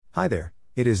Hi there,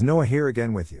 it is Noah here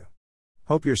again with you.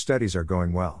 Hope your studies are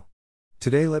going well.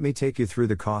 Today let me take you through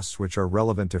the costs which are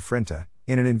relevant to Frinta,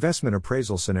 in an investment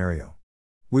appraisal scenario.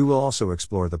 We will also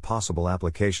explore the possible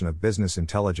application of business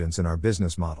intelligence in our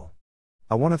business model.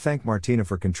 I want to thank Martina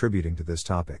for contributing to this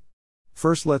topic.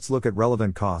 First, let's look at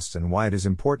relevant costs and why it is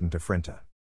important to Frinta.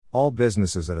 All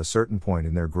businesses at a certain point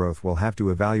in their growth will have to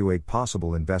evaluate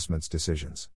possible investments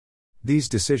decisions. These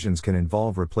decisions can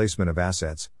involve replacement of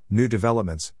assets, new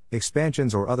developments,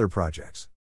 expansions, or other projects.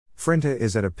 Frinta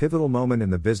is at a pivotal moment in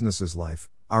the business's life.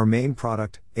 Our main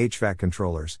product, HVAC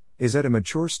controllers, is at a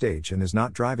mature stage and is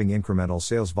not driving incremental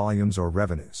sales volumes or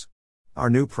revenues. Our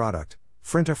new product,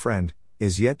 Frinta Friend,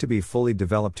 is yet to be fully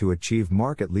developed to achieve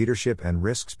market leadership and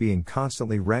risks being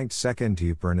constantly ranked second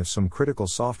to UPERN if some critical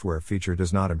software feature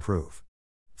does not improve.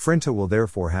 Frinta will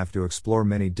therefore have to explore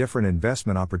many different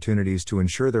investment opportunities to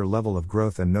ensure their level of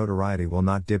growth and notoriety will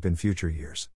not dip in future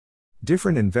years.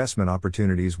 Different investment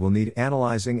opportunities will need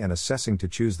analyzing and assessing to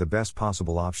choose the best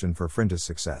possible option for Frinta's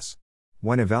success.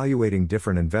 When evaluating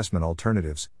different investment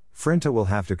alternatives, Frinta will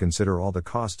have to consider all the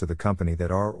costs to the company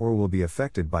that are or will be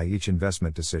affected by each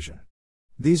investment decision.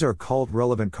 These are called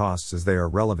relevant costs as they are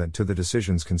relevant to the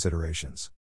decision's considerations.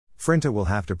 Frinta will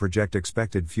have to project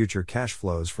expected future cash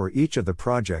flows for each of the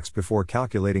projects before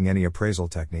calculating any appraisal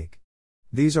technique.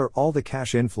 These are all the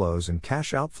cash inflows and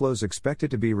cash outflows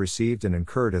expected to be received and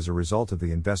incurred as a result of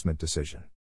the investment decision.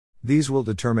 These will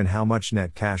determine how much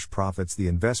net cash profits the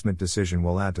investment decision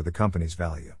will add to the company's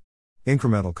value.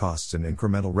 Incremental costs and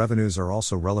incremental revenues are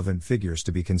also relevant figures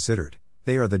to be considered.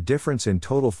 They are the difference in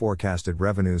total forecasted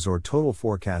revenues or total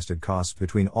forecasted costs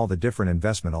between all the different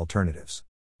investment alternatives.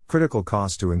 Critical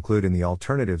costs to include in the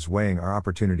alternatives weighing are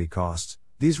opportunity costs.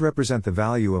 These represent the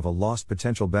value of a lost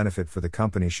potential benefit for the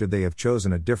company should they have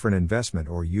chosen a different investment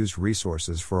or used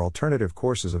resources for alternative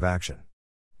courses of action.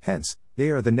 Hence,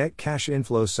 they are the net cash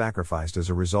inflows sacrificed as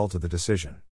a result of the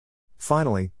decision.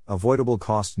 Finally, avoidable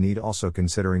costs need also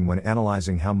considering when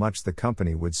analyzing how much the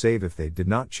company would save if they did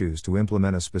not choose to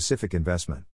implement a specific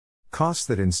investment. Costs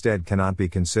that instead cannot be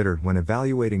considered when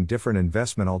evaluating different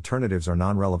investment alternatives are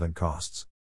non-relevant costs.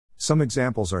 Some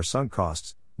examples are sunk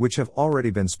costs, which have already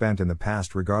been spent in the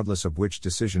past regardless of which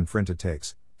decision Frinta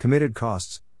takes, committed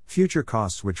costs, future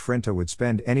costs which Frinta would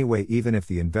spend anyway even if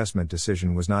the investment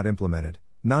decision was not implemented,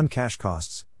 non-cash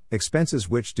costs, expenses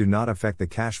which do not affect the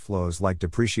cash flows like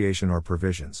depreciation or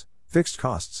provisions, fixed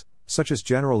costs, such as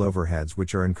general overheads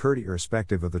which are incurred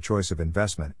irrespective of the choice of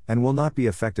investment and will not be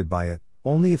affected by it,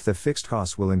 only if the fixed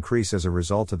costs will increase as a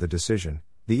result of the decision,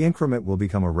 the increment will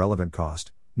become a relevant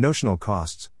cost, notional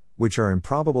costs, which are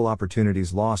improbable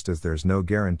opportunities lost as there's no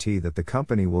guarantee that the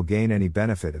company will gain any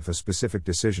benefit if a specific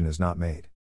decision is not made.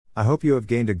 I hope you have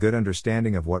gained a good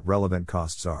understanding of what relevant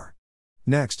costs are.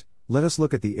 Next, let us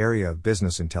look at the area of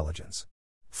business intelligence.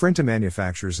 Frinta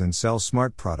manufactures and sells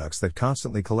smart products that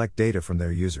constantly collect data from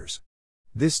their users.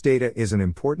 This data is an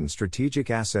important strategic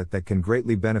asset that can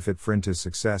greatly benefit Frinta's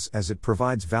success as it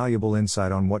provides valuable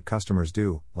insight on what customers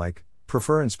do, like,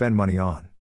 prefer and spend money on.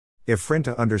 If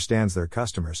Frinta understands their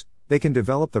customers, they can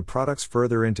develop the products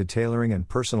further into tailoring and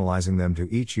personalizing them to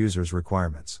each user's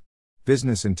requirements.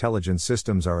 Business intelligence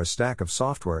systems are a stack of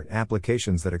software and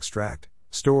applications that extract,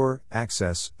 store,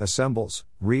 access, assembles,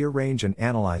 rearrange and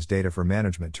analyze data for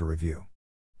management to review.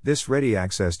 This ready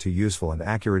access to useful and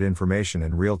accurate information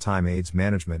in real time aids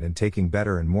management in taking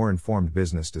better and more informed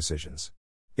business decisions.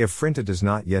 If Frinta does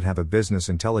not yet have a business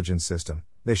intelligence system,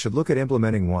 they should look at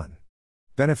implementing one.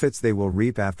 Benefits they will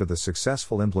reap after the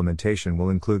successful implementation will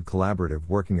include collaborative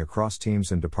working across teams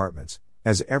and departments,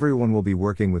 as everyone will be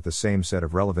working with the same set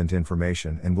of relevant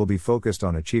information and will be focused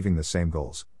on achieving the same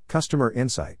goals: customer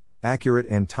insight, accurate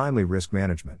and timely risk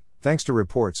management, thanks to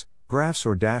reports, graphs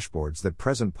or dashboards that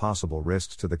present possible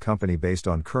risks to the company based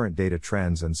on current data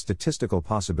trends and statistical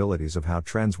possibilities of how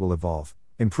trends will evolve,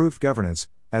 improved governance,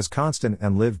 as constant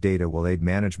and live data will aid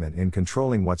management in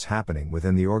controlling what's happening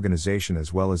within the organization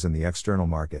as well as in the external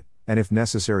market, and if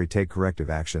necessary take corrective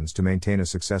actions to maintain a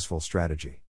successful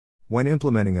strategy. When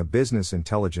implementing a business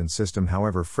intelligence system,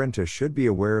 however, Frinta should be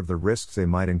aware of the risks they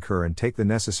might incur and take the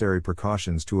necessary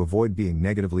precautions to avoid being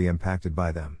negatively impacted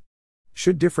by them.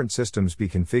 Should different systems be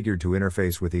configured to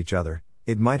interface with each other,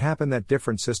 it might happen that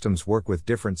different systems work with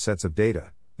different sets of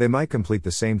data, they might complete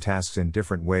the same tasks in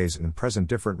different ways and present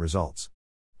different results.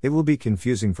 It will be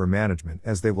confusing for management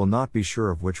as they will not be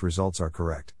sure of which results are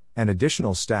correct, and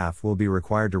additional staff will be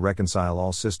required to reconcile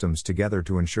all systems together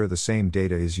to ensure the same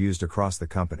data is used across the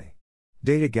company.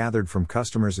 Data gathered from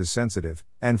customers is sensitive,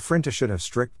 and Frinta should have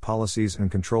strict policies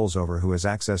and controls over who has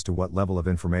access to what level of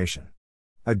information.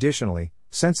 Additionally,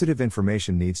 Sensitive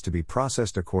information needs to be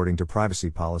processed according to privacy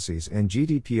policies and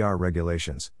GDPR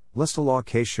regulations, lest a law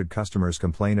case should customers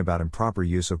complain about improper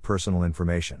use of personal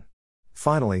information.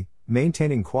 Finally,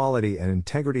 maintaining quality and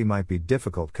integrity might be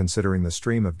difficult considering the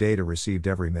stream of data received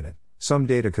every minute. Some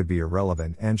data could be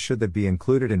irrelevant, and should that be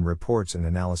included in reports and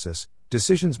analysis,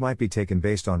 decisions might be taken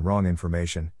based on wrong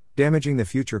information, damaging the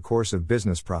future course of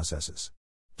business processes.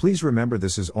 Please remember,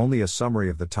 this is only a summary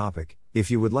of the topic.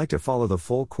 If you would like to follow the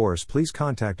full course, please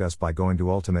contact us by going to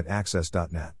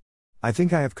ultimateaccess.net. I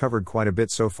think I have covered quite a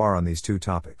bit so far on these two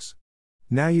topics.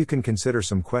 Now you can consider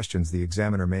some questions the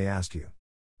examiner may ask you.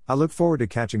 I look forward to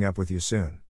catching up with you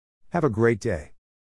soon. Have a great day.